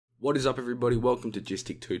What is up everybody, welcome to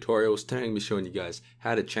GysticTutorials. Today I'm going to be showing you guys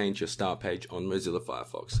how to change your start page on Mozilla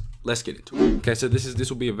Firefox. Let's get into it. Okay, so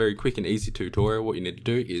this will be a very quick and easy tutorial. What you need to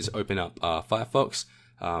do is open up Firefox,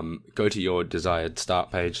 go to your desired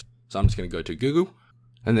start page. So I'm just going to go to Google,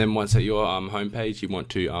 and then once at your home page, you want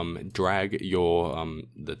to drag your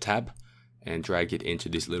the tab and drag it into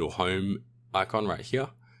this little home icon right here,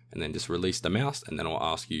 and then just release the mouse, and then it'll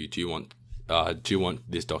ask you, do you want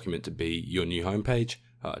this document to be your new home page?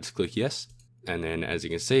 Just click yes, and then as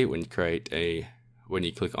you can see, when you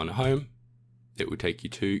click on home, it will take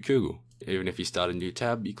you to Google. Even if you start a new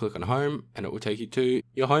tab, you click on home and it will take you to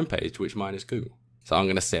your home page, which mine is Google. So I'm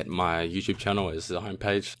going to set my YouTube channel as the home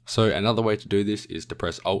page. So another way to do this is to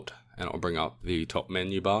press Alt and it will bring up the top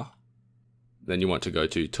menu bar. Then you want to go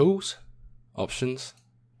to Tools, Options,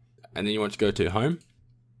 and then you want to go to Home.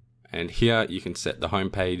 And here you can set the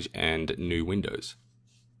home page and new windows.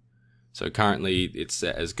 So currently it's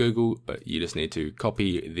set as Google, but you just need to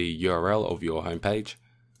copy the URL of your homepage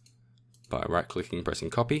by right-clicking, pressing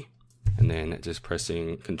copy, and then just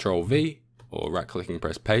pressing Ctrl-V, or right-clicking,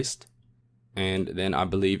 press paste. And then I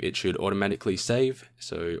believe it should automatically save.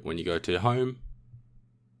 So when you go to home,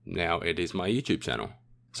 now it is my YouTube channel.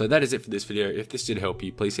 So that is it for this video. If this did help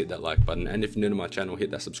you, please hit that like button. And if you're new to my channel,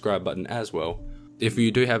 hit that subscribe button as well. If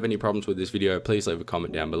you do have any problems with this video, please leave a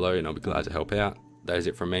comment down below and I'll be glad to help out. That is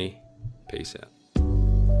it from me. Peace out.